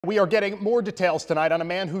We are getting more details tonight on a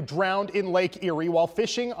man who drowned in Lake Erie while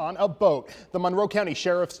fishing on a boat. The Monroe County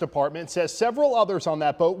Sheriff's Department says several others on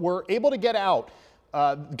that boat were able to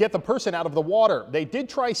get the person out of the water. They did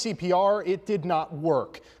try CPR. It did not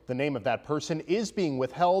work. The name of that person is being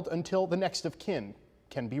withheld until the next of kin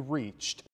can be reached.